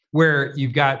those where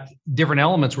you've got different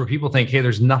elements where people think, hey,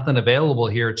 there's nothing available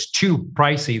here. It's too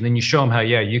pricey. And then you show them how,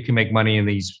 you can make money in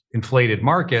these inflated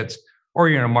markets. Or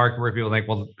you're in a market where people think,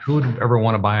 well, who would ever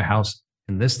want to buy a house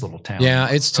in this little town? Yeah,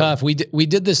 it's tough. We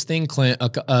did this thing, Clint,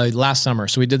 last summer.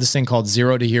 So we did this thing called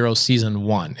Zero to Hero Season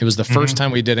 1. It was the first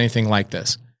time we did anything like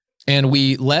this. And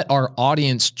we let our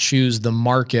audience choose the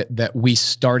market that we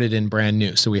started in brand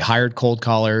new. So we hired cold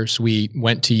callers. We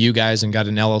went to you guys and got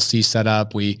an LLC set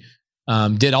up. We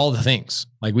did all the things.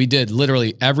 Like we did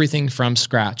literally everything from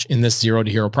scratch in this Zero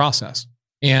to Hero process.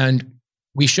 And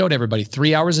we showed everybody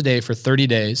 3 hours a day for 30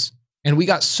 days. And we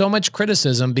got so much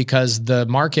criticism because the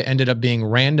market ended up being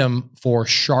random for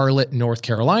Charlotte, North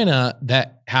Carolina,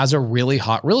 that has a really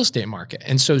hot real estate market.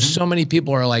 And so many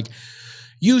people are like,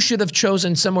 you should have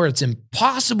chosen somewhere it's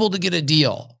impossible to get a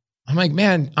deal. I'm like,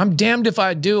 man, I'm damned if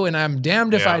I do and I'm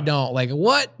damned if I don't. Like,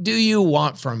 what do you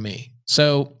want from me?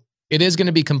 So it is going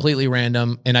to be completely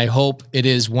random. And I hope it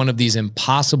is one of these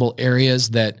impossible areas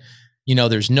that, you know,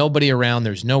 there's nobody around,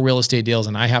 there's no real estate deals,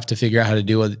 and I have to figure out how to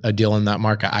do a deal in that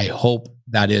market. I hope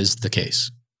that is the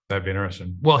case. That'd be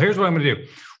interesting. Well, here's what I'm going to do.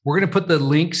 We're going to put the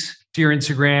links to your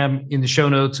Instagram in the show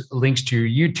notes, links to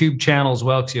your YouTube channel as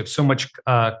well, because you have so much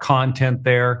content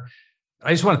there.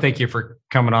 I just want to thank you for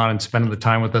coming on and spending the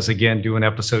time with us again, doing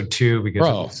episode 2,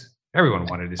 because everyone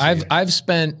wanted to see it. I've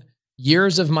spent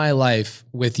years of my life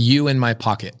with you in my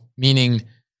pocket, meaning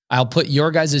I'll put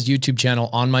your guys' YouTube channel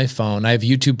on my phone. I have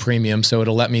YouTube Premium, so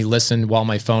it'll let me listen while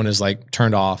my phone is like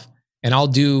turned off. And I'll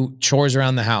do chores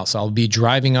around the house. I'll be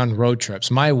driving on road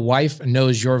trips. My wife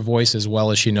knows your voice as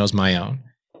well as she knows my own.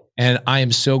 And I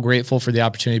am so grateful for the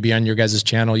opportunity to be on your guys'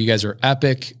 channel. You guys are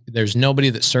epic. There's nobody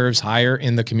that serves higher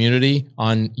in the community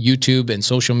on YouTube and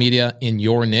social media in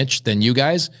your niche than you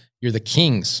guys. You're the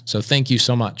kings. So thank you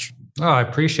so much. Oh, I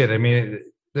appreciate it. I mean,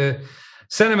 the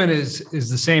sentiment is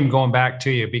the same going back to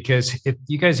you, because if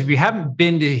you haven't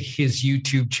been to his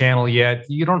YouTube channel yet,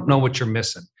 you don't know what you're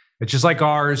missing. It's just like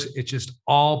ours. It's just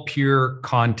all pure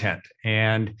content.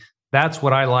 And that's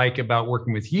what I like about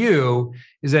working with you,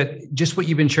 is that just what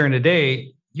you've been sharing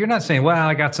today, you're not saying, well,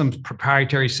 I got some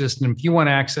proprietary system. If you want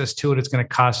access to it, it's going to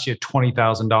cost you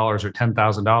 $20,000 or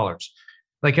 $10,000.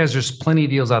 Like, guys, there's plenty of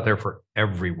deals out there for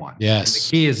everyone. Yes. And the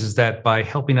key is that by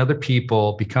helping other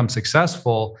people become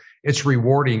successful, it's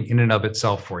rewarding in and of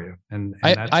itself for you. And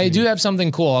I do have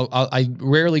something cool. I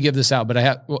rarely give this out, but I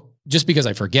have, just because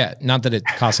I forget, not that it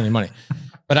costs any money,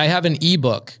 but I have an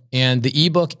ebook, and the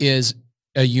ebook is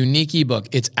a unique ebook.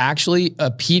 It's actually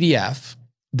a PDF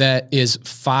that is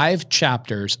 5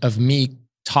 chapters of me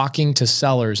talking to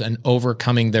sellers and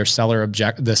overcoming their seller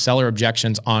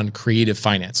objections on creative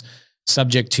finance,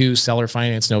 subject to seller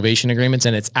finance novation agreements.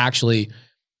 And it's actually,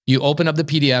 you open up the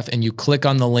PDF and you click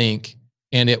on the link,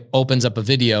 and it opens up a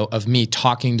video of me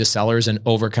talking to sellers and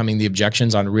overcoming the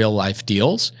objections on real life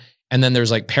deals. And then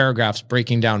there's like paragraphs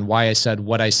breaking down why I said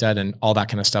what I said and all that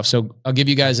kind of stuff. So I'll give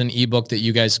you guys an ebook that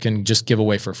you guys can just give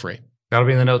away for free. That'll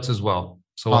be in the notes as well.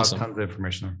 So awesome. We'll have tons of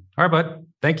information there. All right, bud.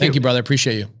 Thank you. Thank you, brother.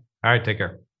 Appreciate you. All right, take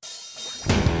care.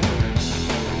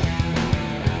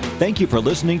 Thank you for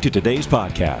listening to today's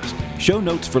podcast. Show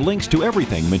notes for links to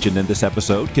everything mentioned in this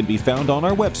episode can be found on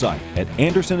our website at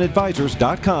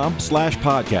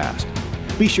andersonadvisors.com/podcast.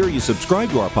 Be sure you subscribe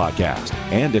to our podcast.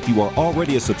 And if you are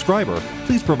already a subscriber,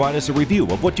 please provide us a review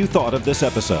of what you thought of this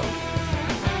episode.